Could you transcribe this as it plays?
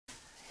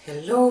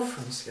Hello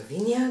from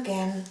Slovenia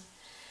again.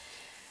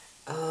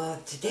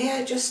 Today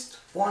I just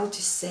want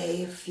to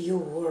say a few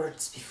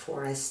words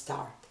before I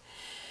start.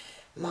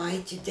 My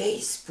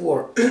today's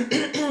pour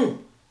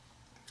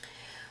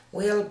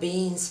will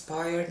be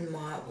inspired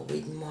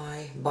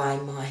by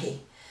my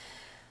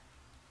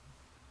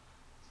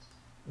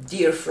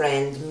dear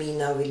friend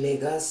Mina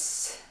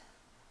Villegas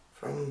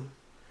from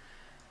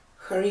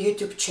her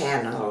YouTube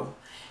channel.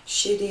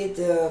 She did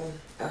a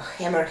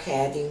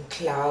Hammerhead in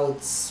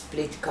Clouds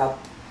Split Cup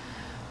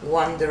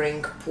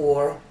Wandering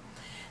Pour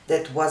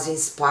that was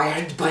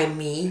inspired by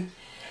me,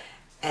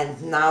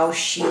 and now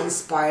she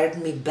inspired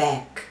me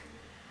back.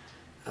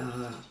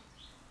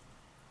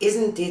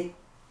 Isn't it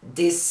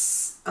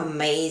this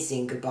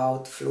amazing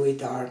about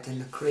fluid art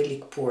and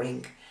acrylic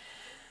pouring,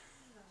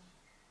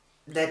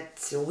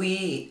 that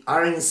we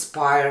are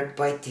inspired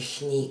by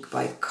technique,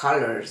 by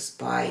colors,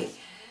 by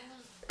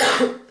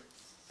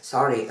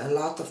sorry, a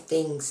lot of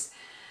things,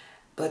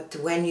 but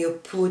when you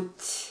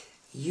put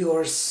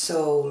your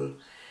soul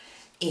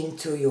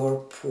into your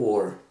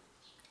pour,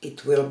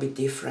 it will be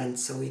different,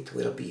 so it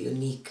will be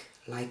unique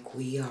like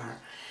we are.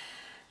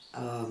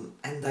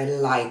 And I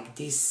like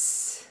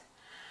this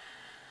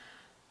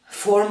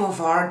form of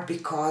art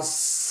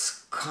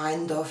because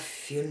kind of,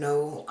 you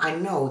know, I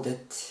know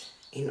that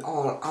in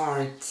all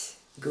art,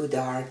 good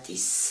art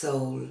is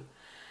soul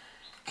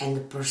and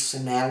the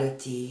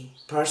personality,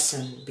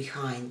 person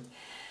behind.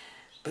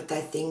 But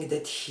I think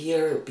that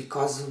here,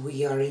 because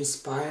we are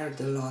inspired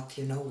a lot,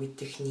 you know, with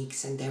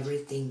techniques and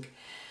everything,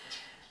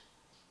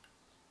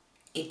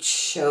 it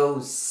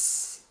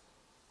shows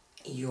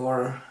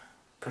your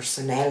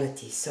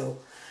personality. So,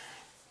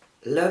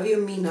 love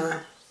you,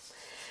 Mina.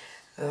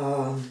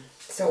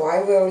 So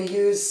I will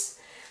use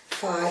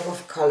 5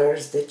 of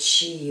colors that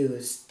she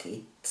used.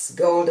 It's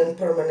golden,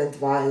 permanent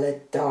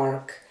violet,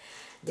 dark,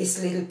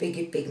 this Little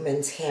Piggy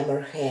pigments,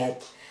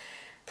 Hammerhead,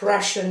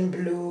 Prussian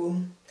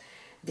blue,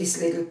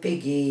 this Little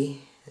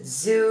Piggy,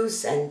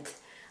 Zeus, and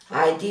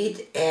I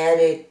did add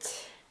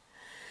it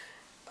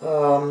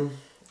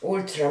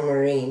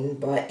Ultramarine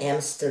by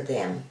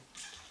Amsterdam.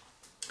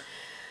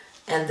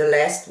 And the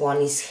last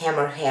one is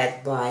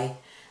Hammerhead by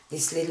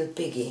this Little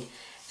Piggy.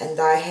 And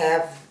I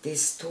have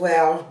this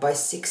 12 by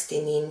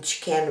 16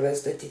 inch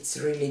canvas that it's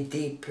really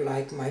deep,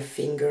 like my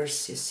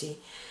fingers, you see.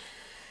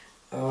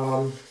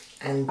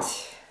 And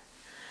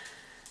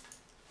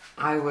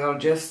I will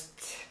just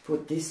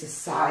put this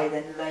aside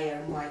and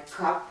layer my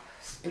cup,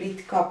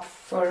 split cup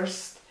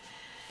first.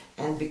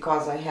 And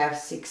because I have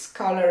 6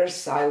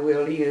 colors, I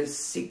will use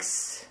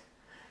 6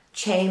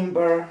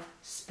 chamber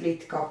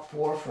split cup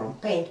pour from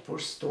Paint Pour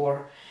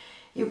store.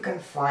 You can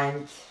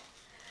find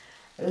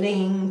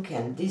link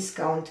and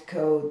discount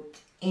code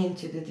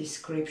into the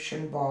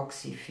description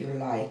box if you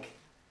like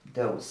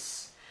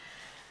those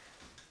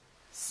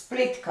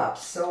split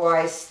cups. So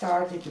I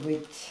started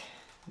with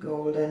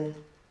golden,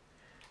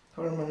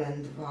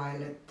 permanent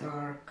violet,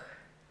 dark,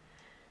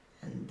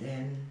 and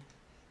then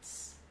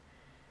it's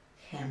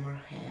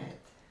Hammerhead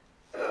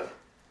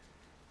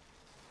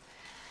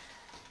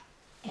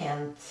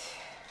and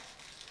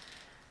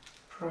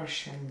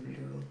Prussian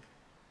blue.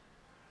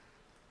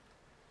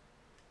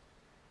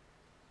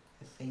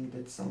 I think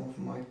that some of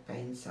my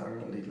paints are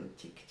a little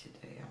thick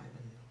today, I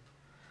don't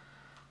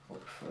know.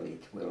 Hopefully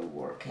it will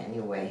work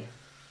anyway.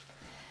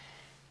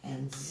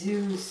 And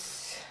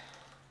Zeus.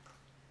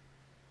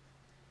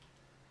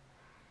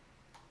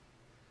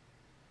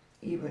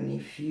 Even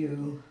if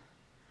you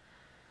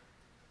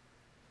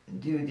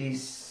do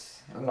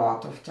this a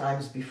lot of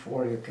times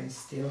before, you can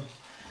still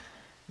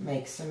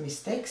make some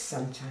mistakes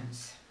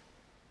sometimes.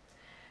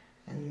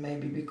 And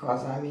maybe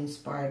because I'm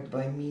inspired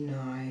by Mina,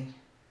 I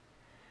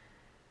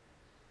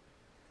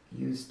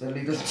use the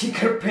little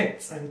thicker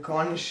paints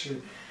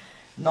unconscious,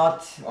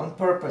 not on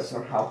purpose,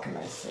 or how can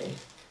I say.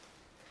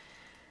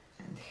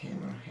 And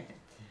Hammerhead.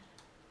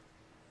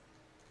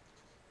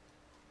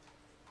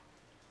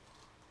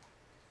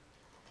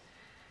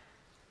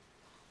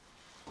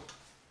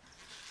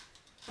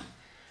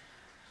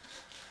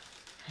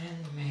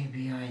 And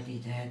maybe I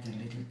did add a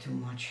little too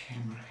much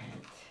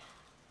Hammerhead.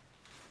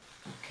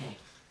 Okay.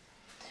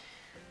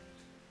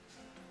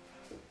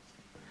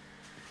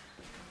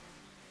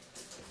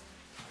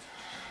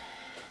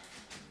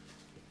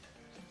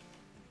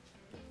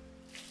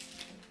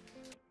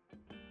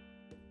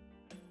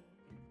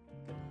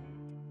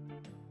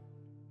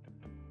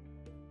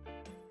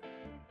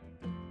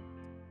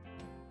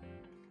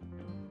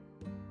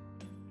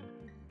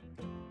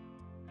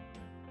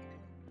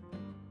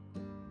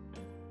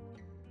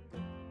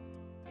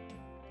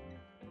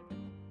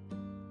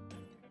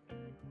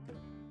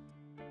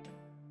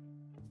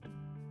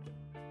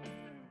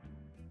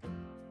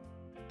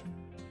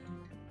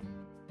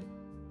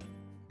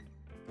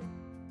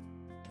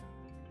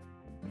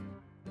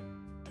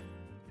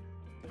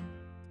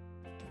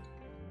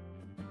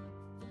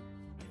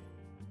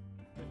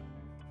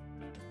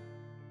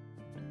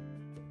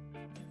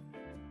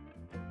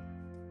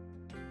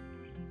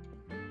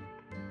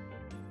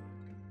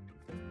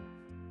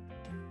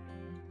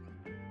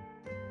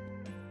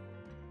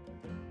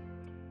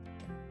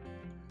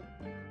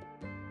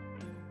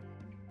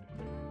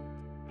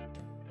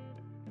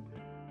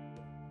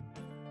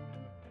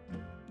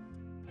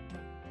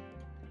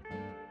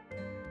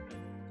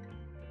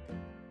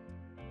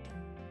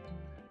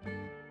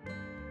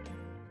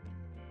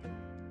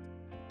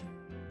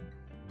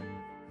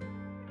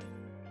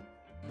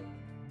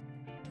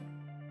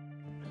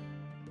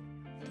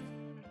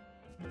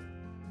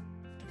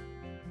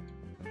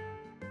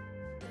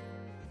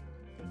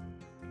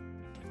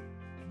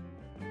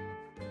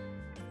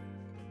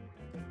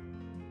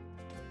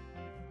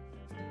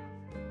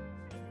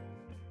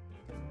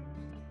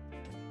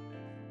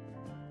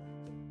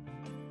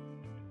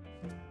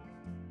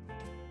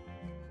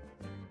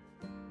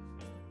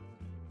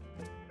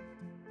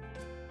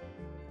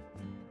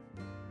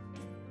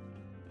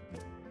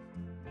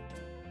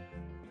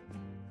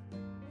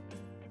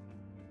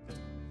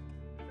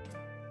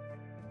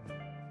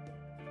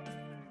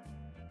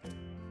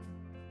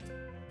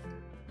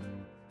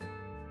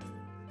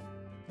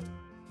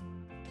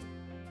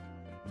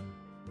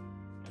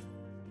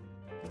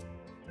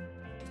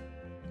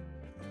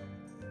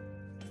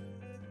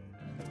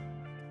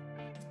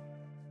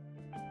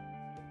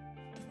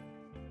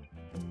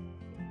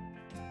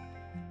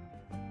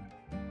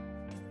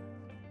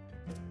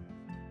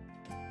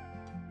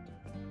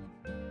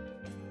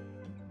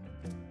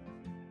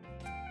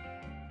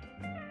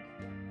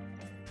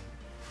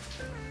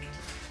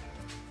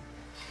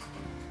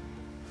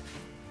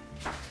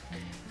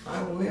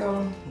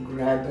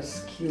 a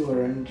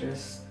skewer and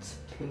just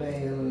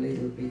play a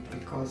little bit,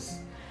 because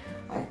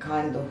I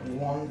kind of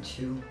want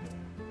to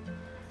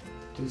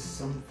do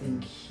something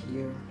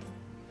here.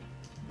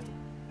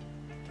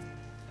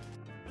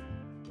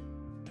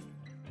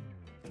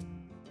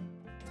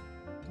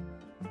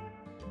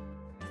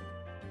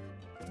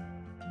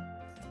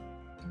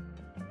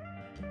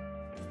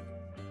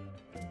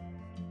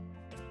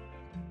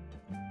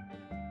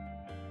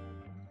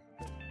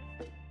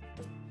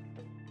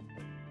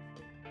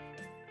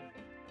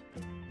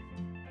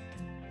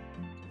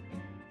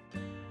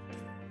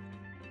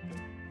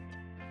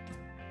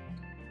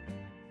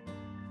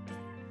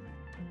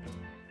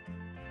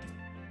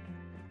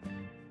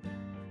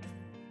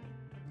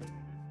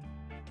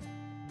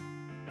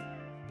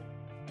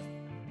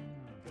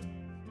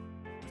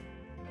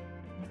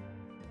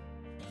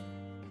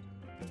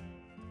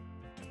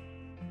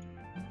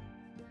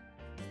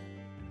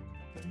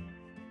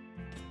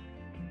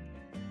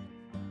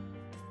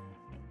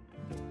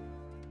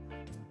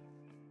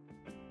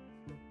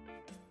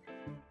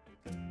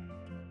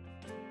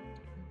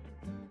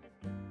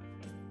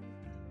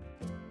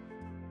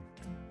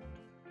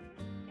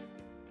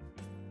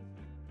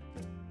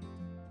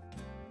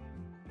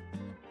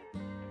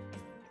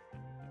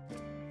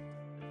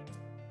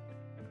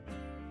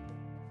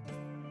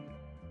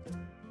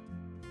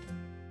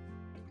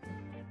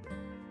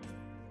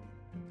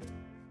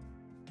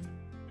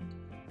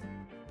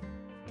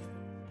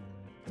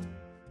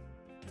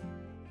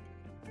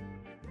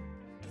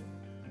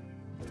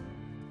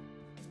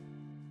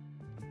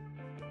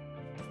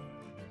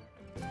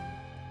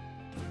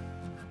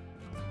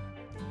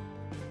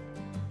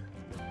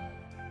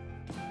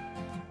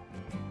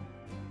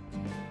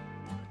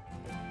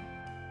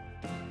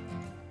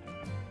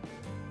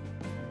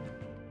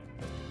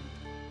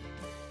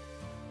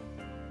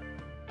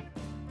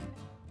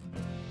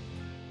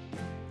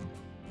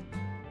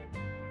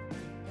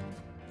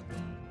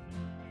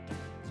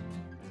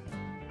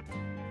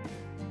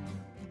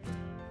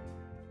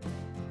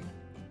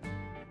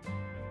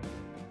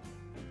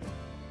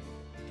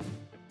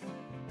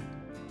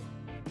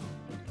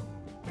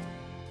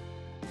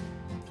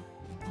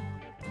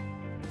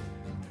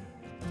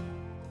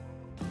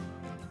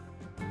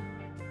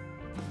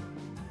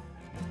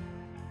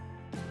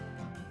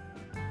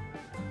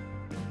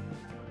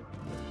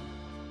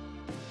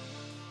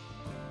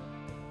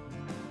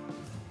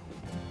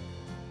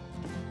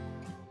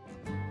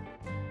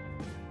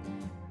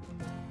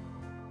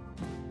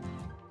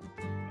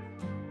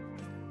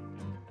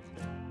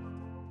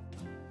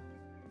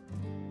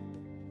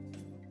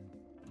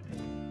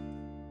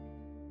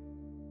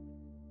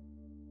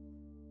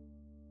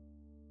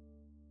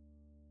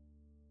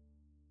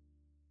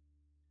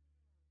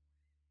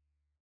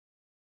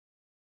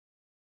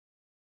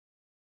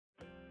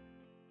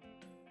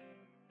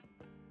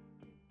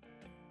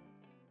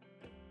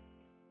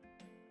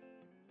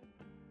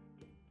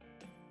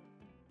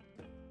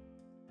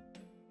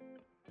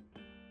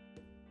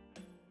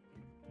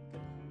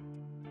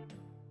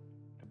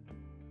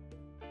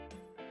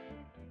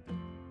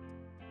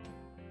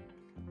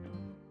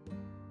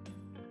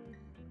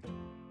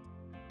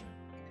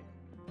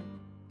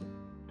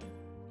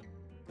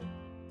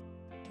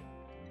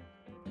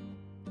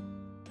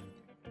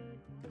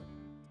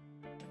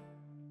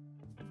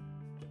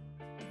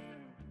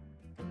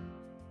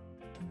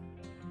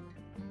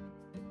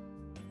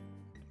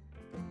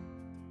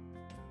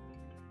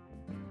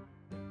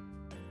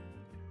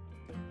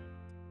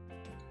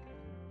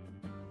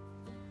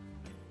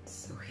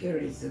 So here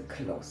is a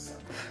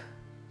close-up.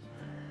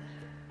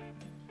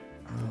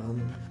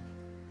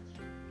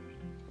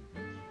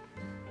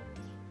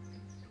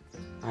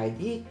 I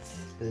did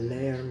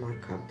layer my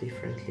cup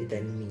differently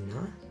than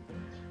Mina,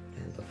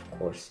 and of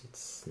course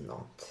it's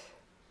not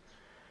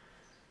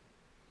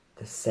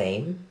the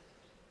same.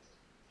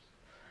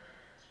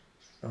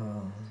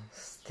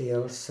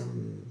 Still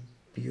some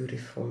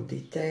beautiful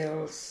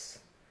details,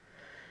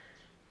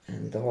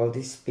 and all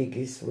these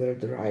piggies will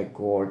dry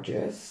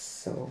gorgeous,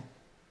 so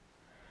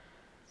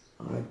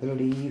I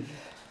believe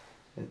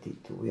that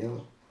it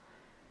will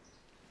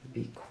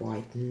be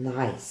quite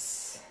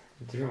nice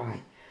dry.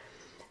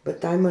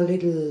 But I'm a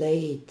little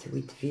late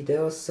with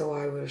videos, so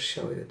I will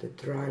show you the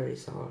dry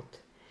result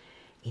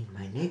in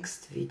my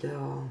next video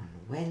on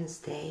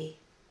Wednesday.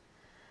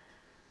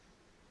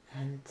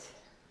 And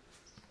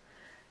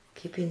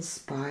keep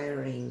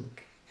inspiring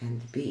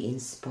and be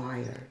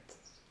inspired.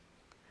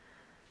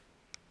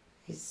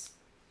 It's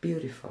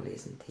beautiful,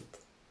 isn't it?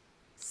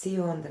 See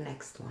you on the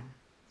next one.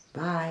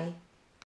 Bye.